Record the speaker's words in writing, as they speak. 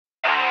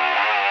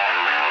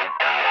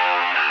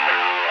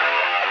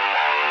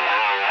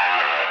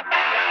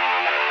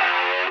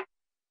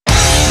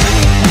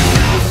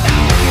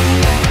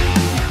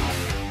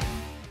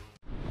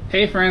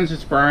Hey friends,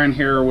 it's Brian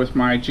here with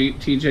my Jeep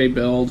TJ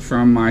build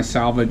from my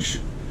salvage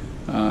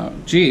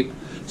Jeep.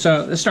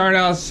 So this started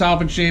out as a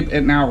salvage Jeep.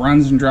 It now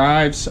runs and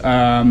drives.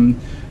 And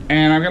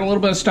I've got a little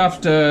bit of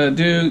stuff to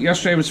do.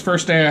 Yesterday was the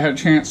first day I had a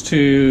chance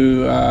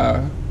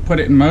to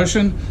put it in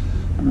motion.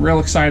 I'm real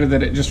excited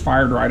that it just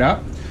fired right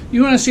up.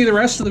 You want to see the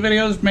rest of the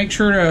videos, make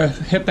sure to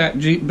hit that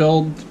Jeep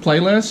build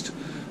playlist.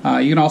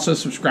 You can also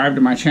subscribe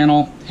to my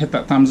channel, hit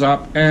that thumbs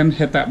up, and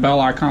hit that bell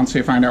icon so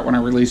you find out when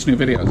I release new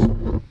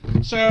videos.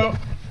 So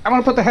I'm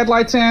gonna put the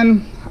headlights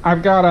in.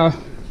 I've got a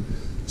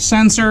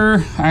sensor.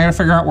 I gotta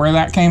figure out where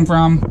that came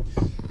from.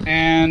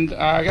 And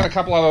I got a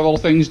couple other little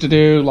things to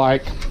do,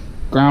 like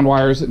ground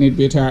wires that need to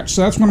be attached.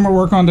 So that's what I'm gonna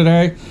work on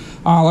today.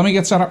 Let me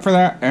get set up for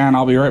that and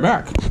I'll be right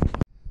back.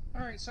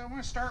 All right, so I'm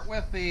gonna start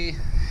with the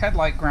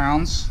headlight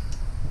grounds.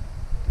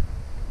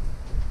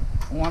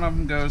 One of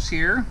them goes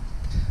here.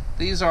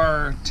 These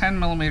are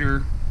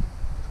 10mm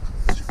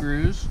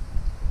screws.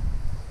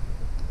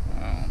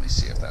 Let me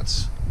see if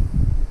that's...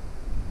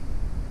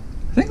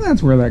 I think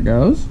that's where that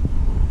goes.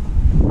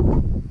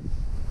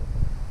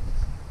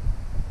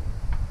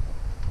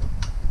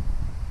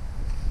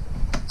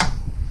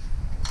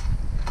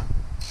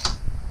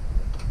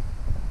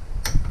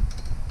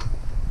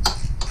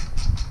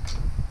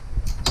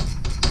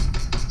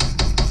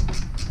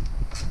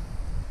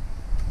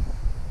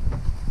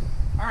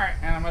 Alright,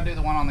 and I'm going to do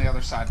the one on the other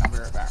side and I'll be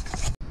right back.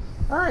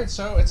 Alright,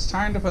 so it's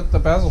time to put the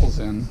bezels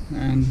in.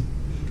 And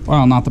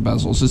well, not the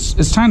bezels.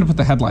 It's time to put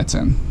the headlights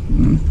in.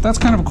 That's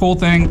kind of a cool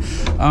thing.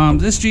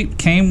 This Jeep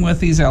came with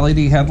these LED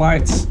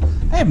headlights.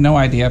 I have no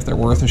idea if they're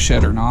worth a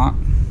shit or not.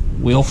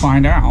 We'll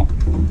find out.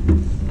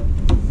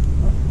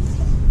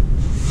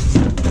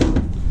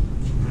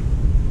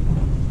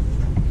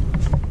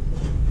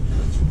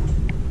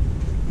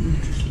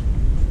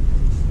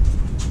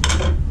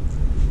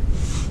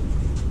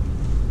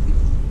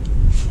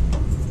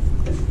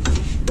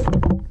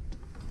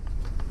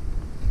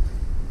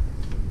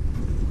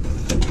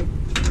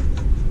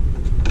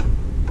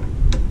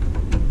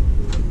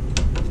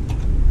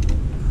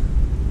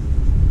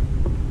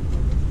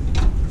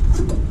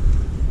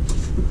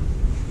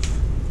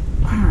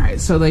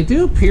 So they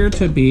do appear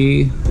to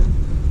be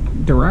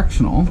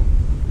directional.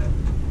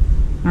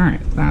 Alright,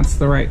 that's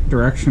the right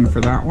direction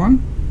for that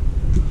one.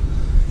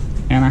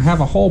 And I have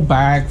a whole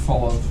bag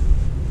full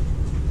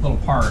of little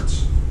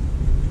parts.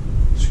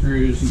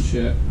 Screws and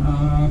shit.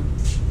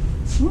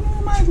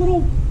 Where my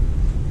little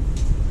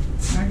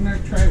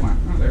magnetic tray went?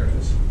 Oh, there it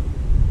is.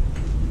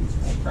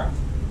 Oh, crap.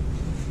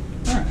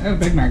 Alright, I have a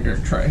big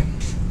magnetic tray.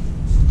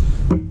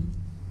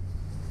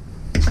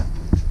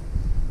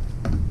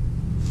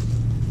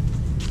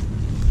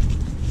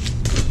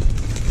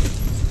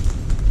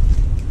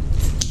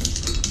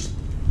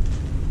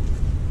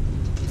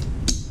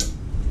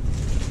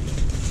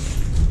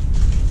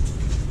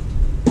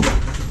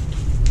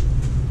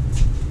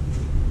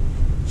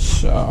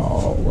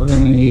 So we're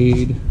gonna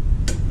need,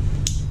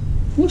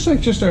 looks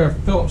like just a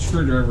Phillips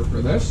screwdriver for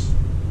this.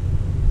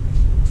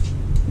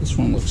 This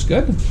one looks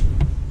good.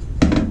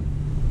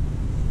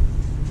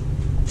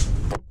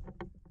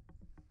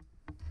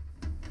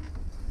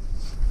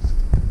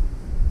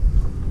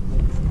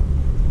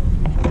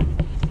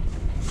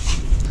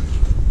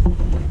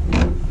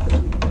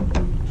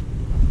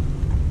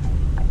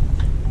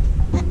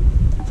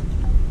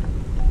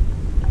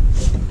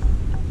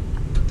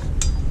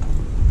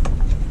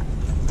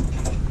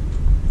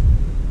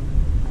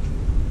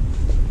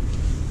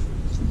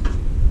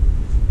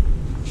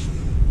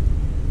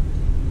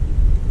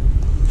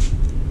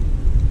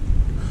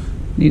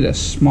 Need a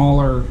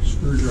smaller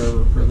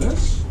screwdriver for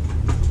this.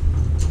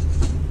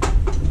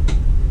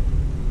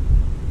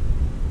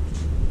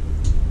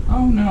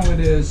 Oh no,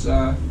 it is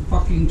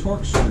fucking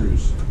Torx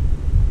screws.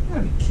 You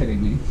gotta be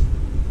kidding me.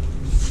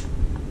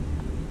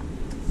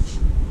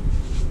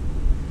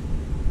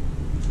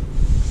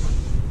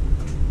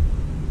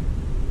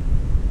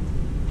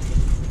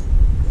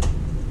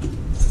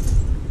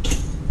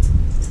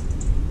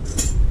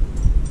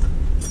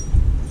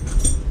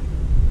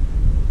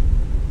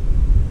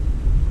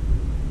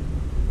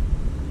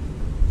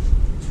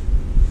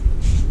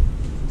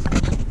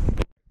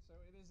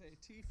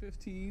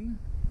 T15.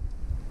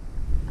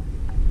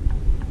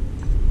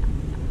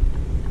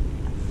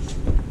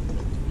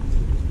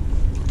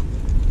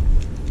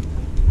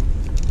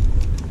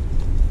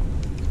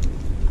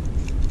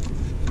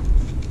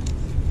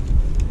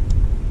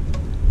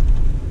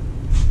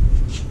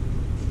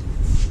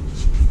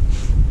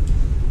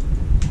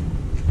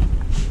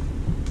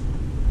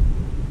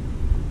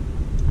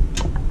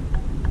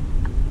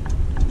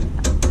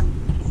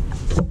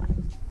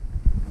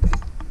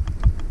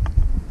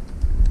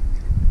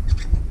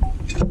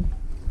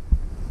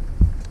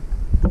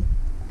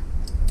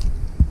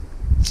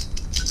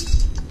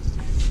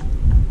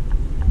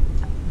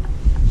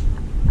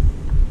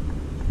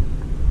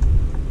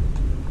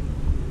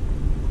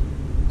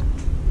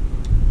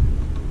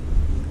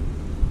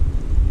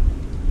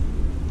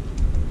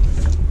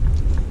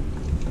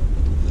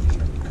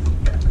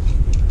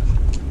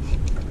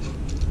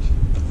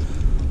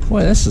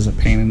 Boy, this is a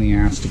pain in the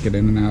ass to get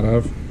in and out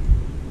of.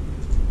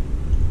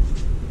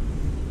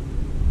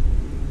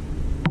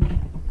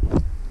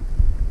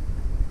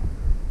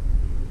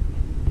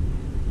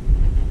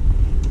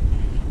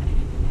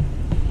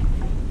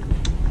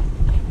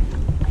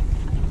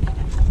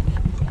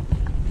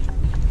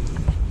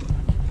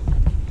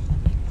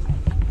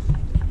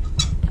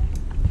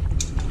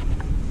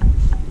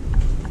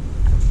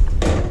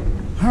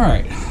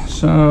 Alright,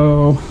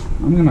 so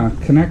I'm going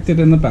to connect it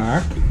in the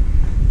back.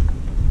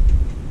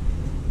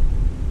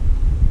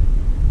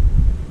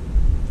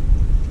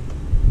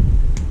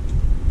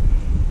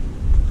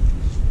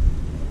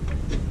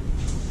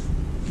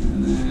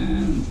 And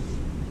then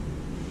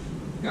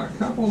got a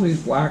couple of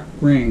these black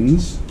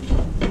rings.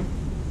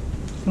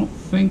 I don't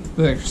think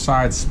they're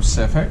side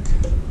specific.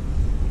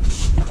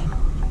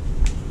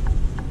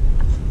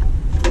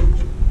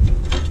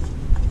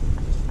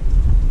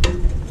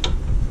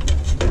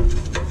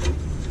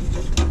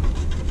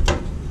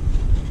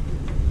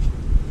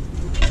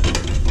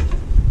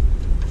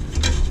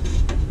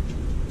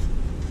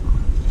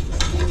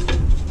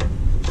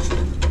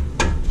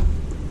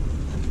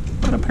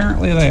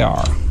 Apparently they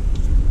are.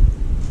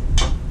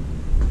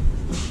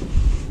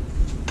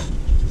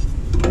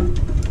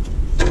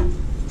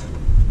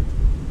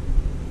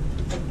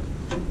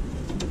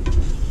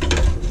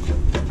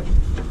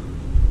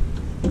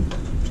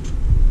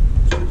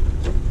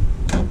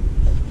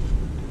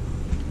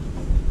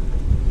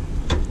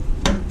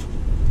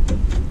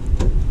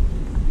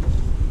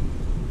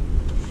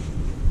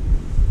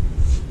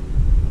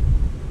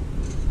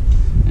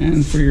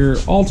 And for your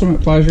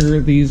ultimate pleasure,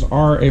 these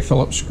are a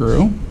Phillips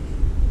screw.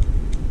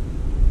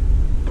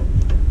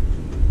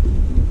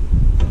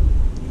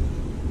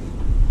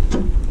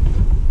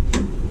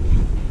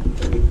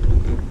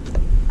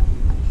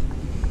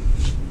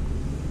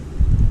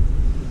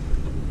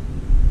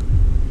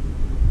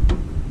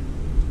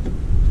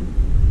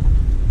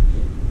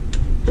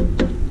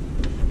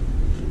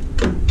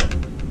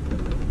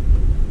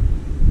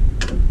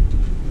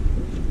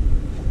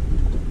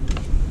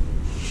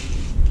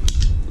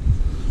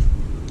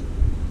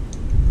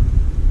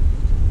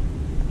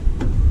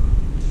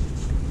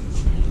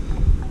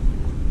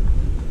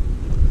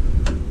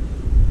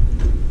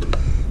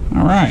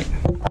 All right.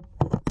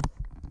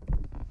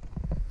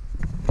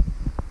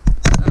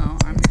 So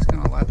I'm just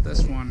going to let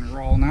this one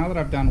roll. Now that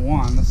I've done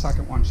one, the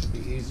second one should be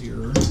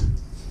easier.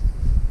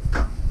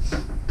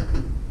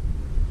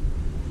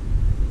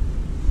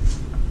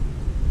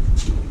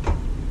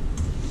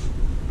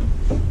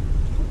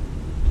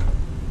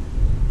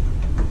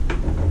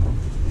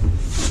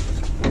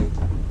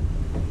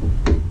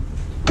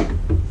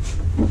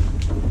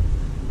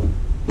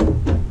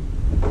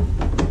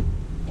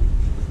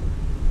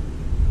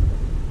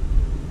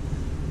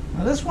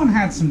 This one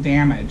had some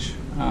damage.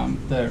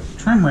 The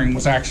trim ring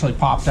was actually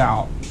popped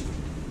out.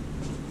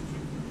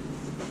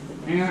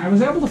 And I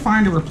was able to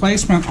find a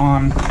replacement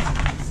on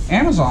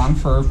Amazon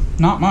for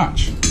not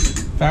much. In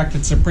fact,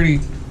 it's a pretty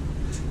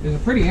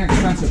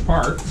inexpensive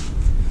part.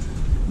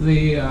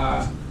 The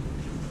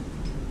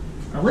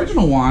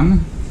original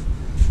one,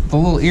 the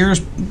little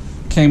ears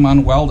came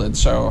unwelded,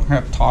 so I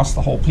had to toss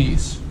the whole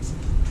piece.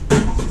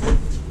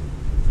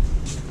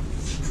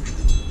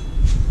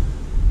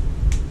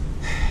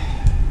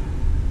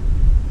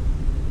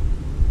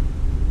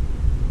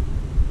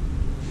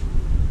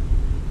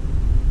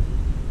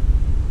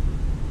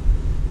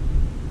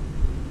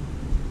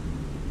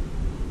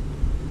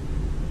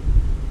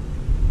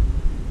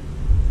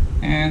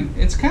 And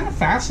it's kind of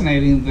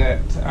fascinating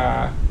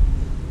that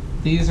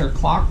these are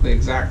clocked the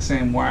exact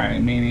same way,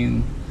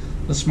 meaning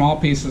the small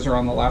pieces are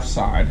on the left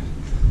side.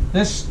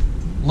 This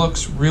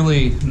looks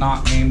really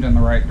not aimed in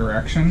the right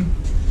direction,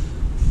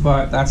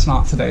 but that's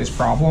not today's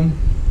problem.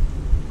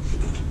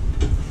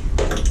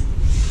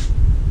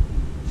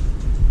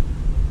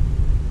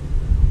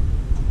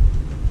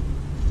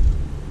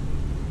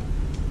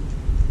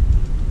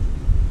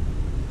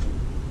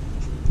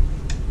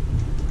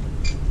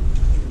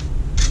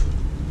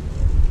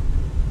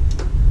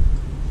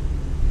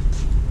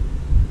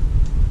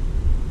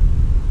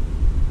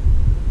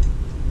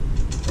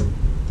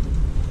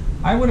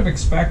 I would have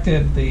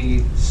expected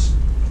the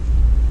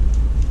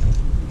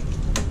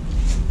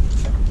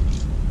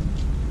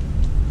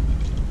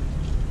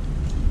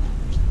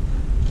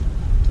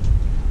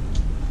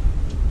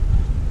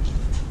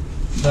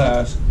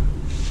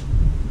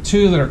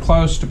two that are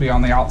close to be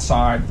on the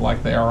outside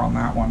like they are on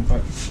that one,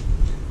 but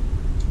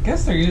I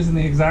guess they're using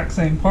the exact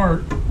same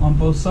part on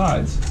both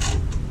sides.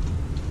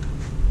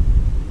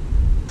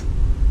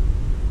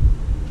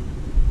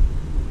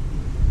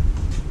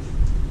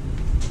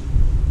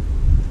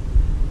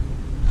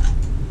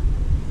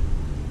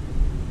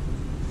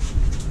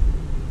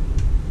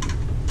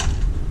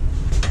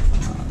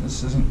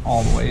 This isn't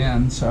all the way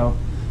in, so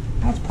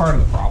that's part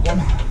of the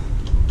problem.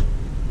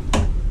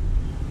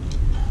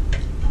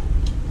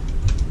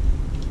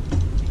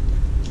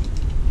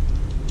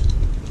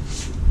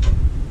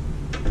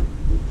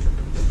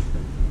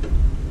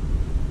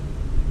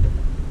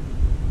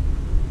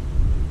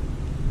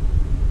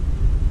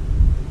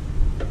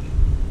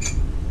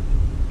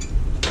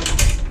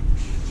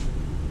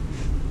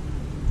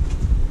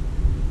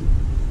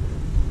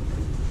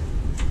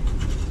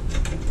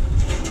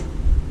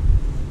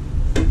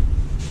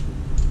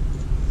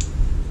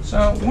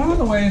 one of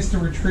the ways to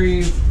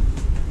retrieve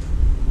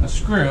a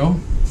screw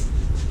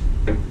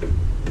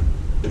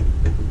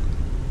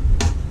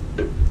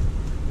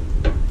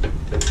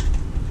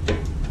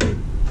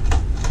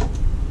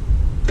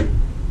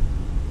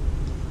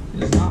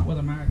is not with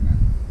a magnet.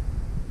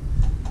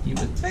 You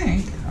would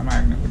think a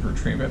magnet would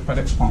retrieve it, but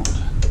it won't.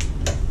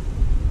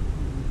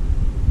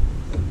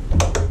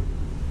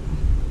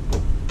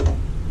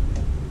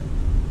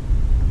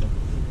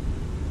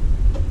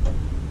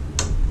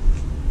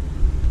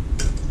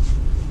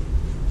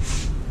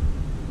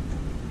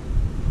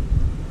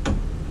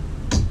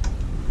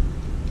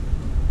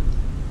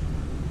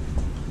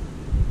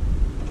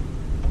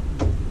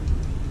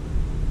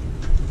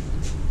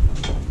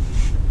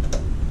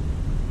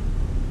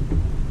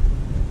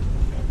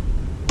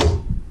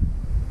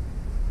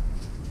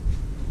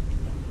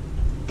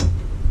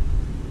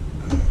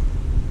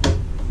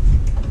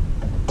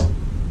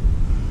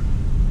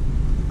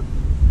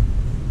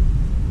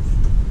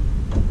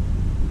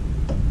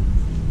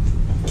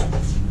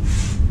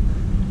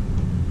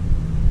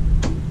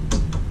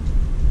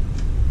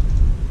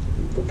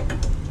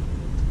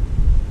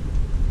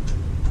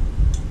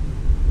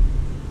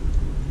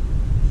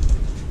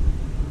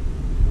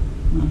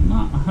 I'm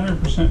not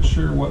 100%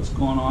 sure what's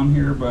going on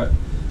here, but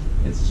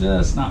it's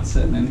just not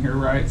sitting in here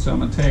right, so I'm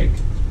going to take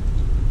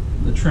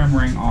the trim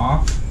ring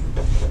off.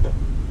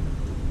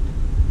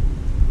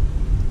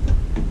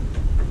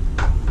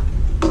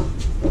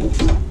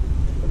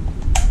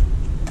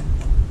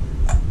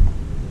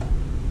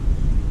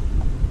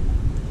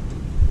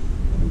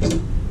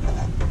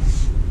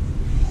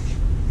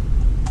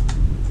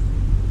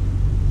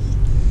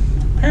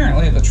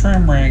 Apparently the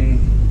trim ring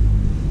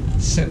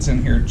sits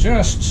in here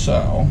just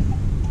so.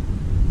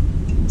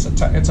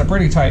 It's a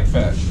pretty tight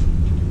fit,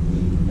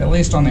 at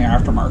least on the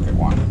aftermarket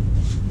one.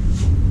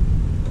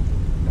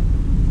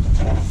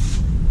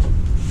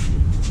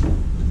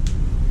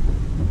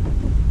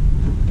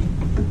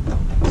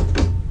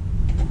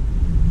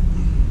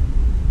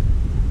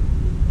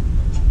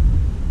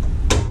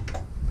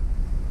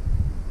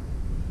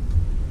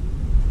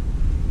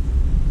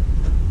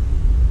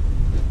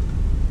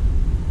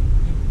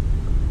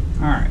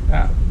 Alright,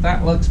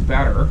 that looks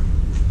better.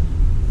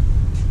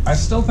 I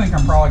still think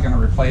I'm probably going to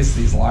replace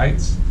these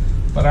lights,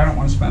 but I don't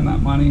want to spend that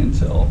money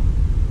until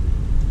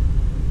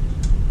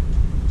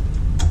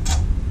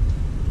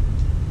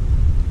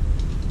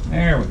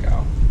there we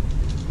go.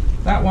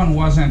 That one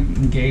wasn't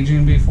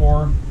engaging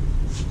before.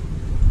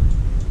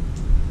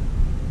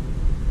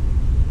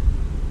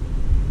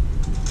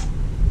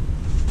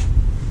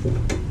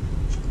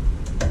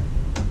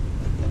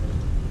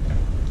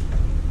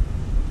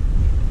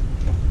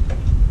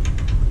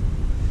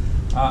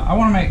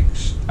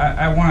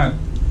 I want to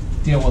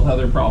deal with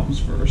other problems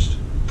first.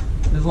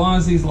 As long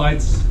as these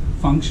lights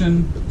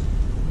function,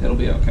 it'll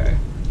be okay.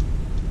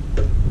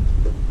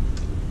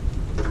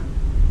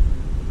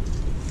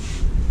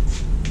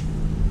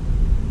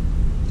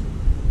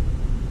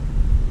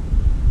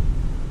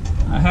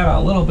 I had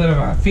a little bit of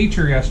a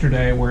feature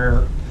yesterday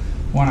where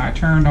when I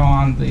turned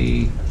on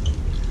the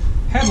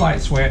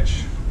headlight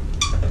switch,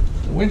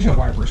 the windshield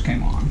wipers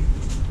came on.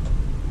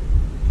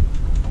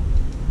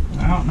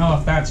 I don't know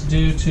if that's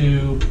due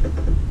to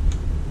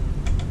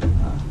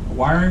a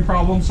wiring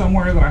problem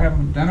somewhere that I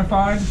haven't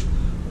identified,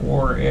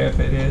 or if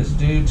it is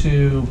due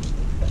to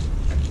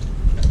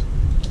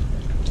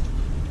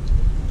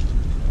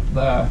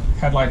the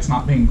headlights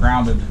not being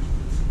grounded.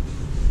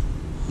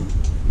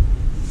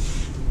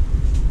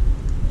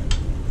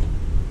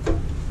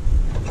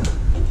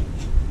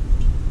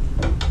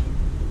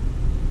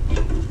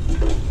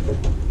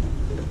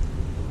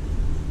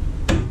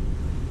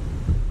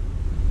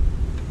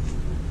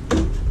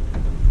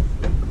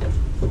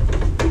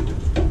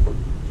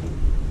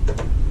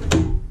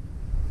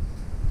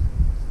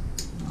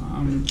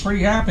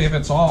 Pretty happy if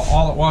it's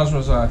all it was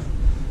a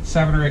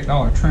 $7 or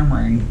 $8 trim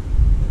ring.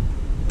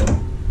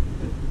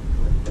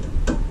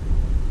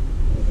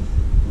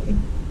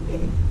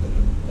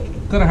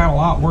 Could have had a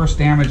lot worse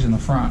damage in the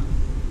front.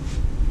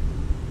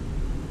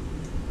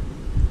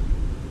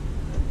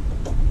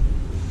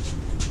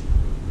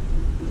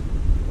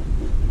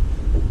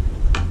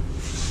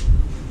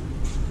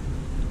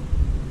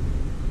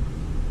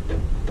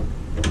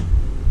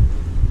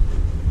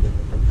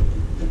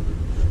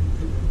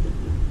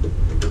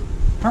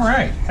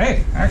 Alright,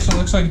 hey, actually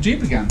looks like a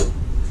Jeep again.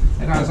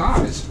 It has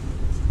eyes.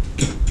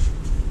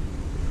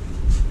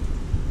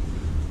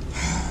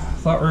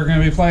 Thought we were going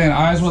to be playing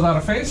Eyes Without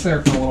a Face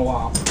there for a little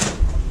while.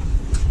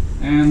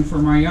 And for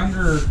my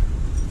younger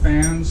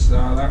fans,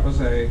 that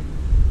was a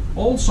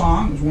old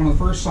song. It was one of the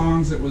first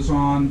songs that was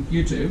on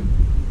YouTube.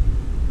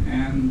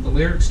 And the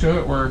lyrics to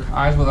it were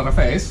eyes without a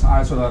face,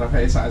 eyes without a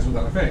face, eyes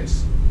without a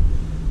face.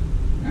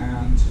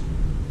 And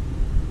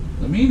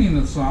the meaning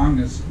of the song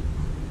is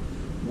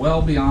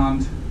well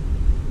beyond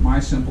my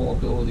simple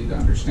ability to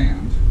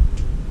understand.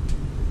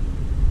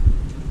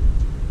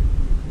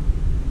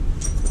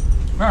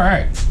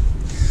 Alright.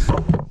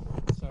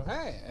 So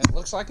hey, it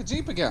looks like a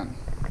Jeep again.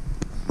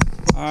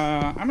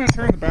 I'm going to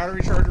turn the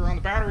battery charger on.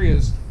 The battery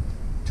is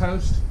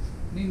toast.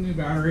 Need a new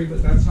battery,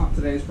 but that's not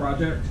today's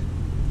project.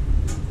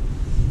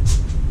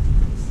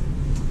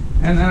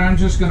 And then I'm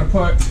just going to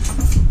put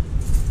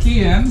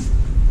key in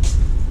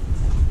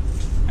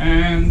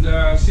and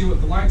see what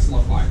the lights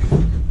look like.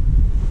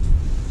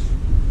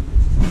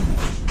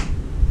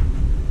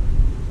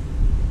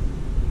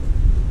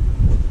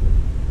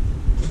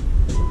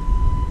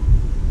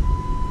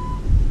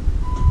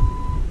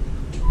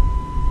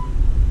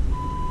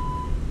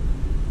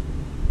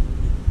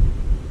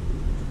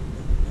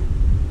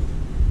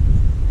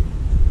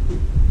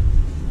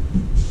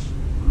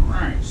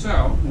 Alright, so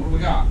what do we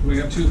got? We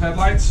have two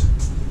headlights.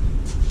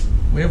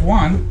 We have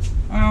one.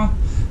 Well,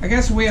 I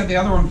guess if we had the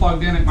other one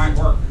plugged in, it might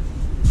work.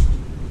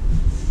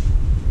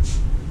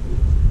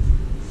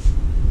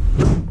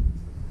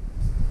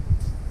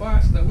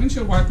 But the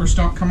windshield wipers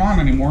don't come on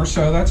anymore,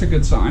 so that's a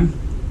good sign.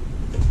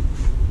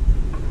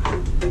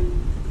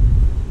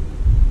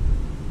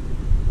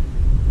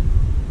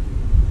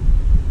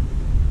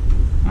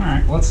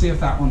 Alright, let's see if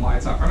that one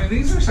lights up. I mean,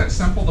 these are such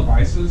simple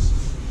devices.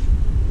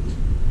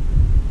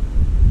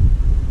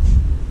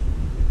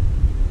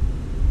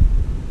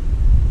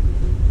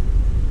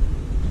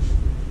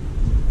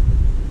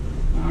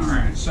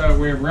 So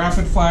we have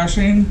rapid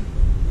flashing.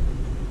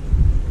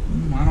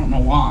 I don't know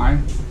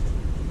why.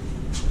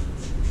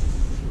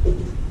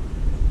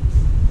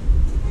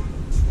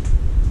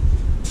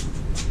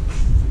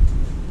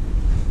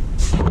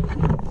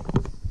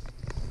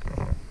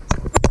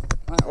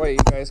 That way you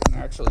guys can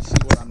actually see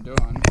what I'm doing.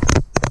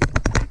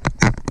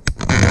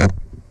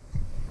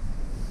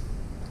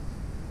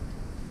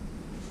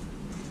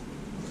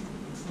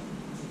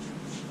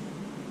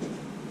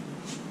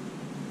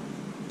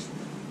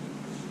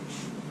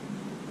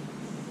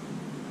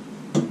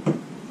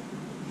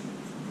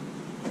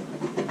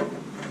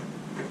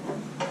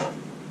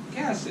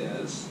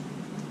 Is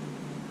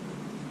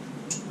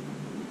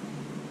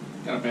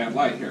got a bad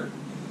light here.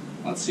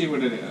 Let's see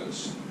what it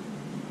is.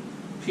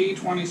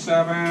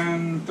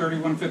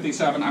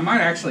 P273157. I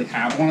might actually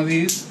have one of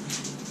these.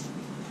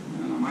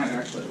 And I might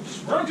actually have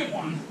just broken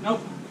one.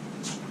 Nope.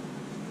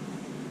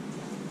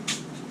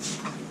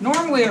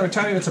 Normally I would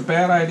tell you it's a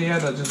bad idea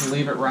to just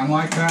leave it run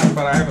like that,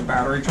 but I have a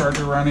battery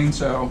charger running,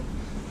 so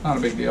not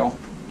a big deal.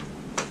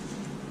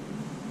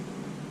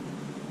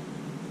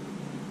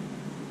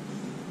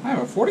 I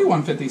have a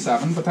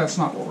 4157, but that's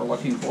not what we're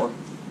looking for.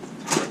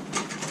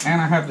 And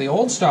I have the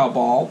old style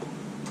bulb.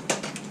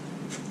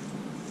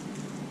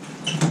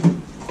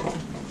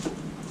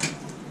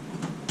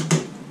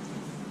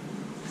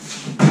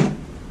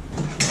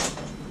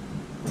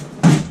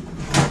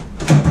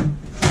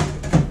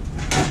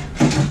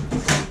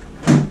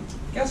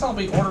 Guess I'll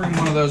be ordering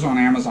one of those on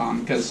Amazon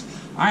because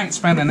I ain't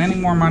spending any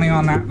more money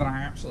on that than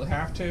I absolutely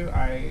have to.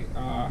 I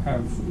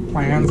have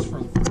plans for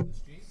the front of this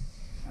Jeep,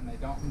 and they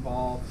don't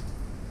involve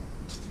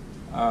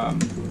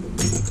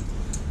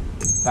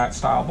that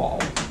style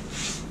bulb.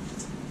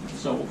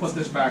 So we'll put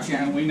this back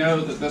in. We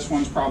know that this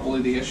one's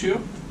probably the issue.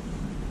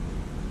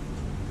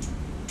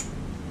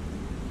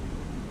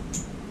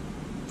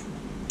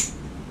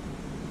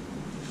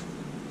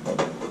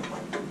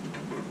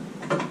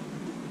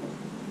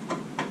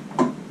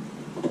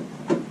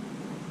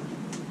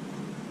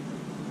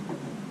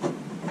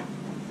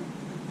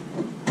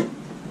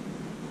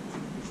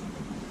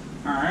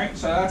 Alright,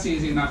 so that's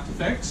easy enough to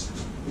fix.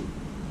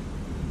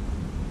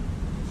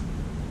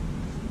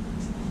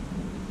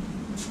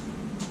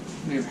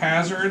 We have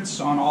hazards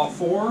on all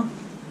four.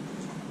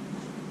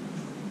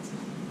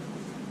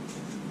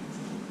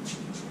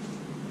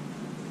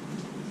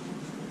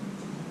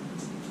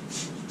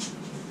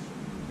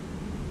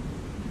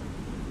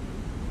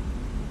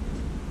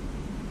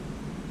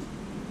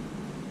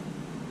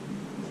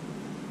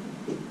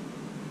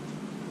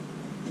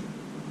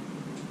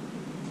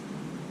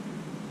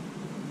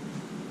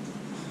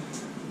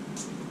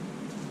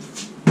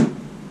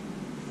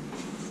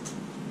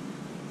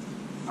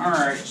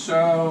 Alright,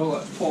 so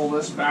let's pull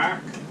this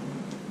back.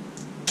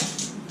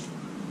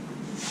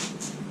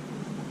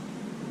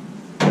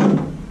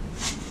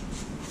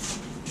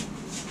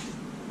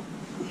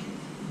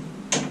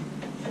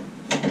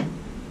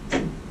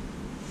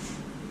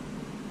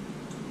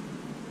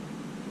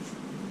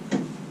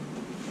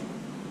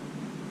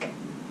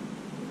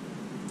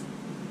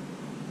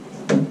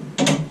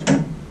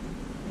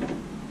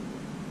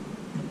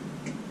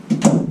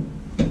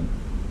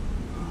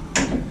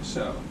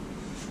 So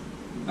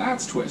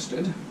that's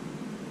twisted.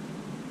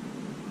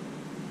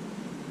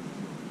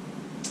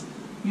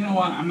 You know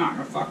what? I'm not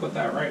going to fuck with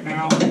that right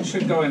now. It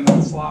should go in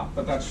that slot,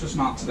 but that's just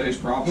not today's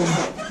problem.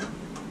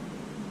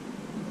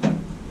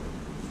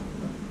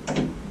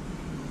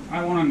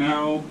 I want to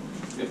know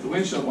if the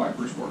windshield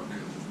wipers work.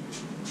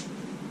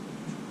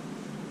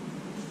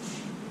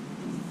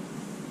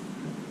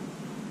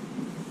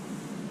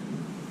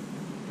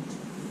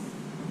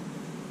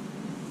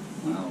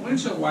 Well, the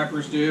windshield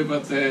wipers do,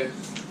 but the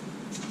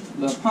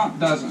pump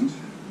doesn't.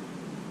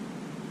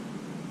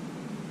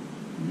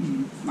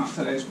 Not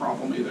today's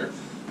problem either.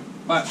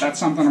 But that's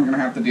something I'm going to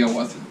have to deal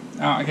with.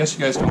 I guess you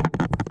guys don't.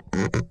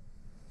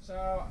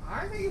 So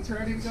I think it's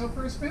ready to go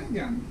for a spin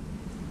again.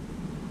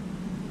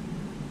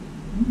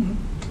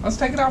 Let's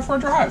take it out for a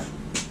drive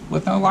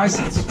with no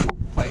license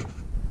plate.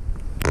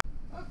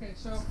 Okay,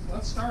 so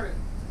let's start it.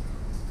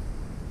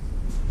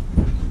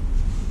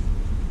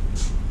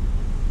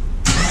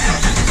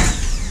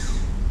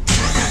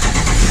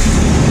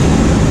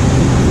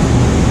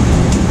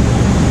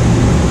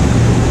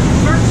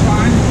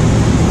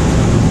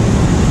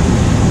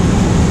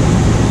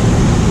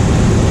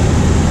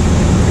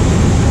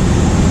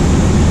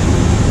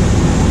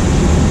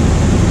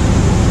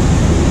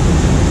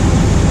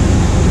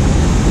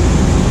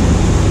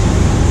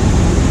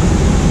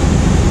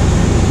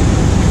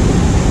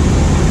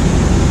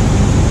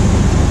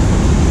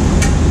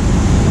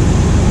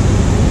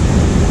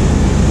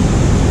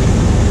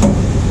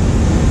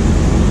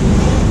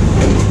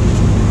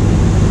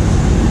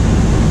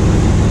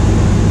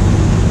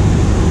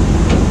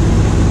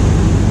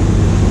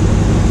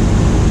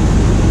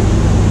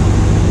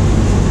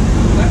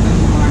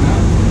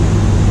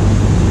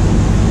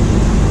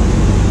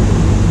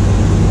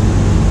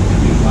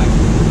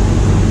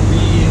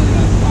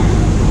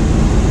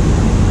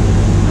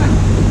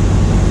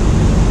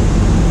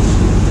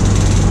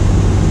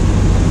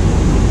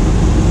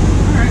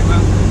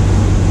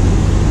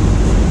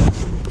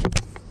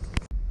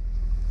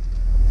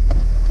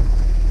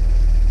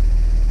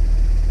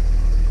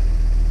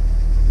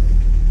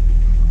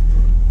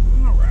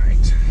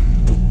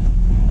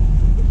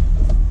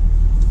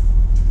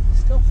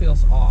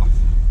 Feels off,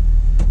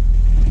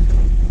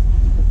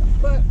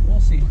 but we'll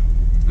see.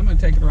 I'm going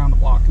to take it around the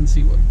block and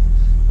see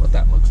what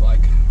that looks like.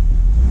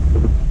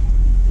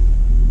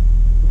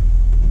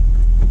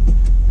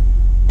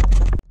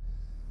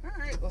 All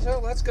right, so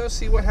let's go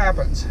see what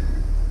happens.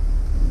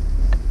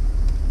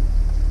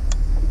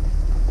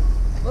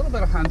 A little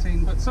bit of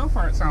hunting, but so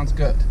far it sounds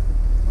good.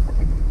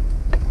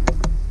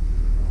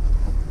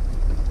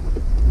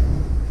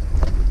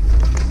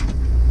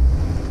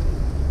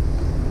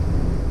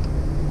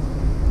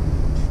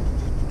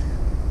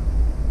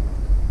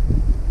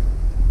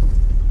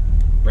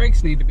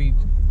 Brakes need to be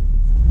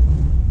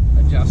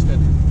adjusted.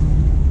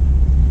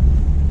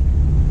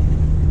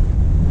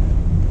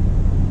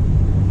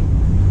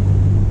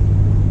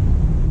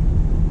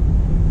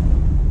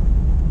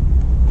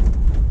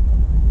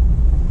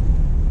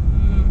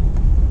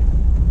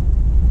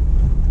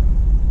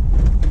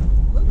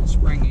 A little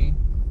springy,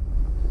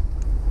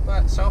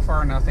 but so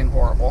far nothing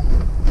horrible.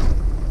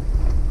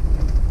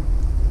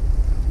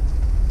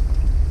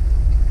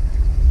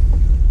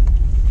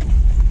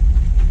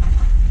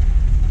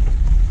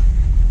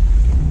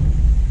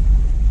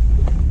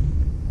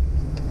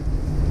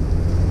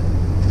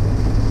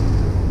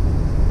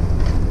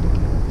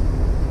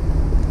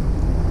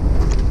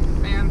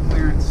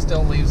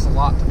 Still leaves a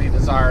lot to be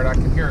desired. I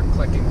can hear it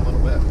clicking a little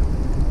bit.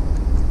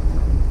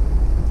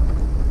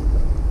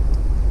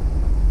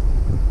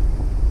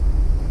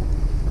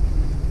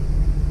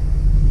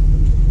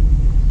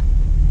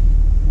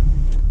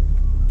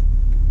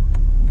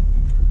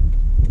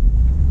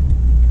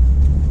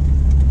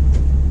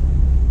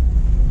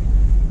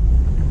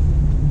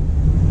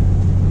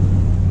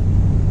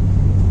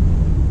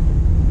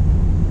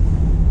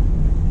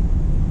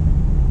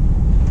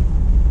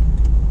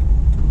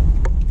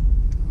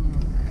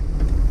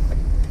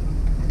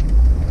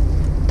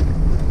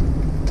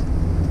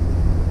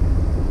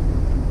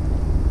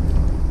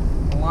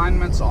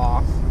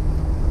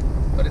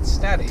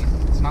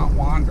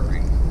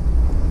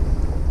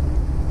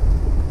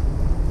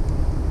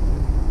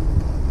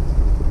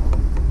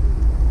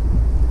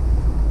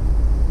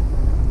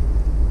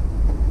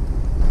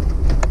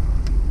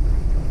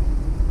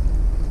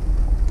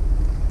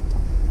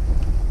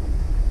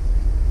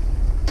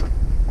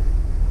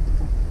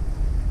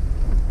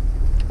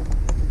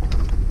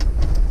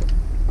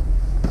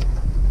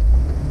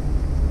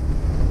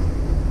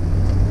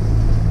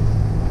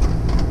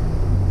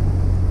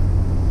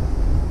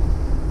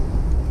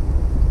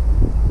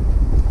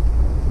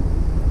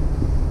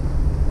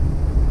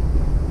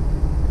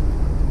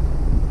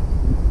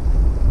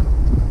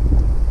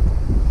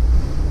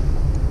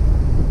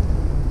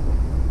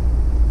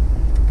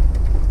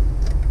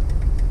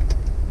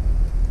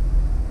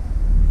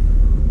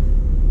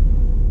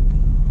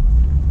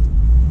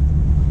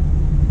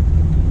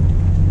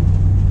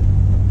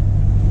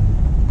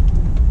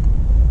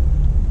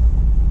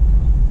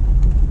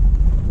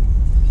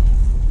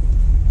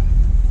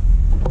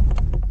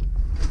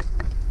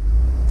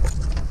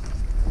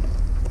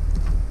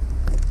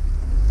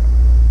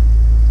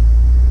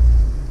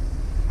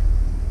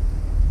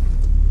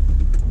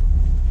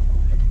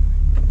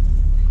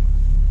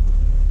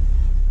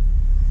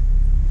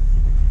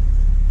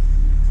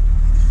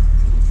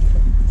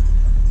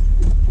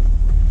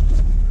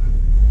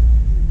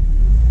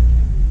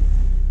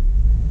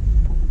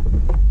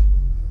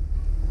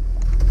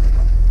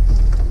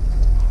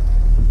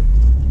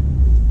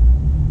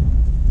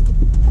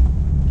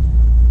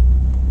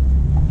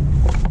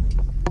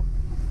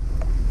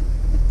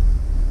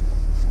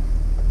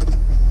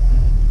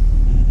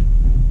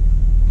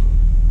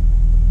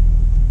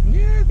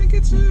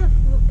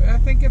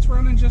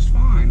 just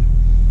fine.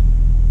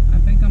 I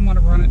think I'm going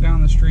to run it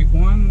down the street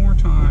one more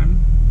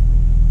time.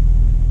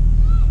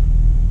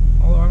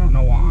 Although I don't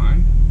know why.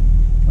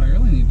 What I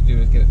really need to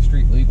do is get it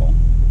street legal.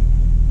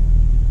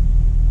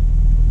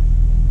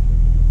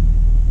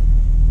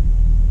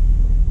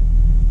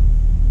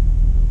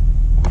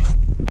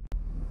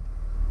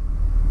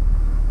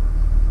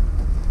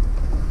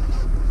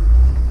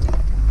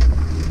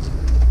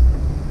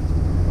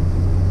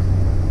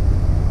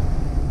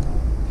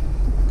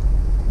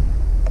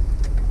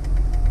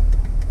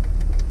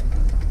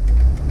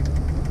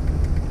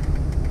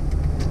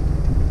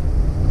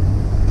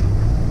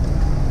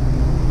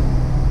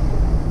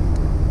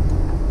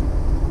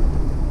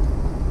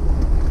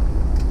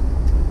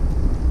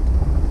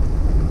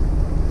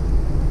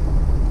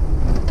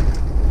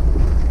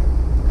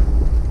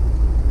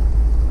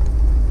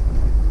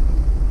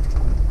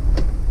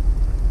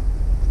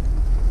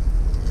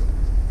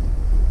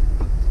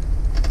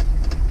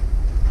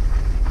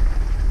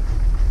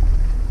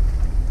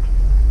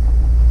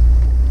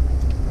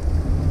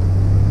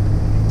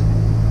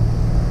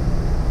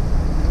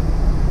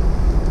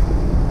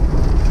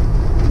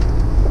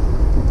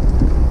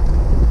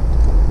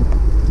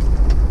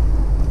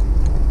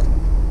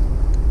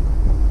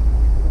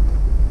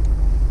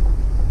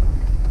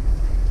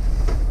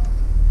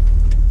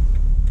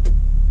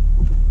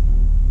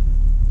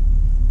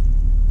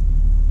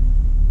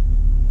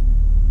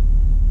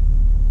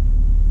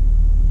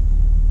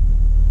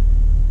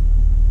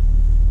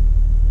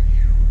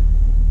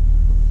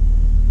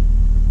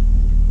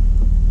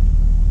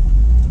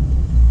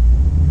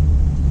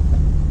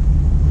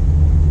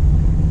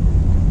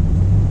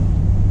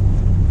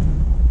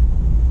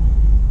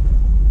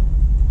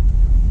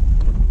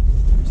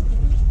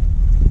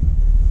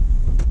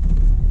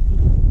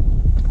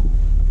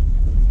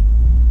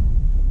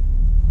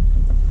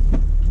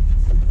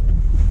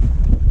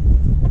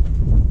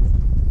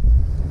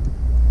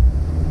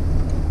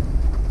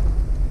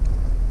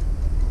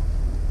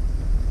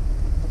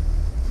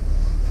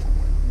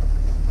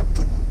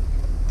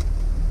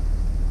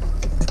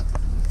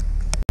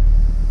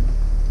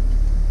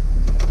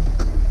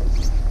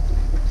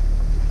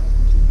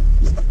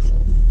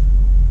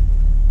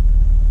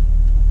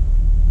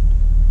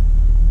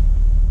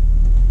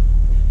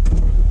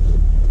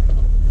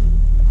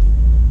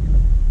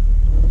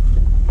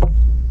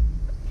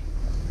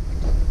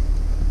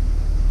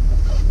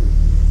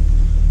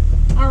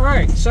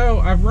 So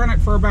I've run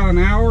it for about an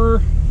hour.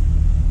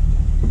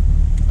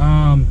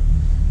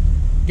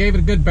 Gave it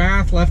a good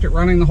bath, left it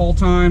running the whole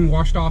time,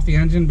 washed off the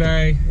engine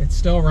bay. It's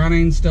still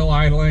running, still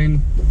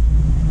idling,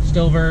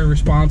 still very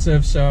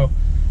responsive. So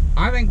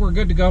I think we're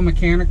good to go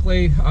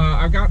mechanically.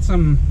 I've got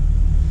a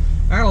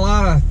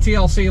lot of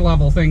TLC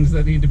level things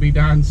that need to be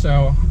done.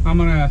 So I'm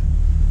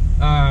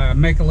gonna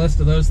make a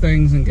list of those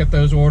things and get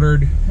those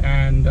ordered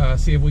and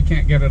see if we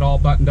can't get it all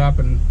buttoned up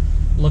and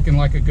looking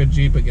like a good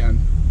Jeep again.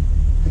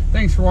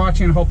 Thanks for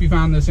watching. Hope you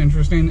found this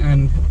interesting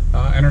and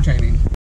entertaining.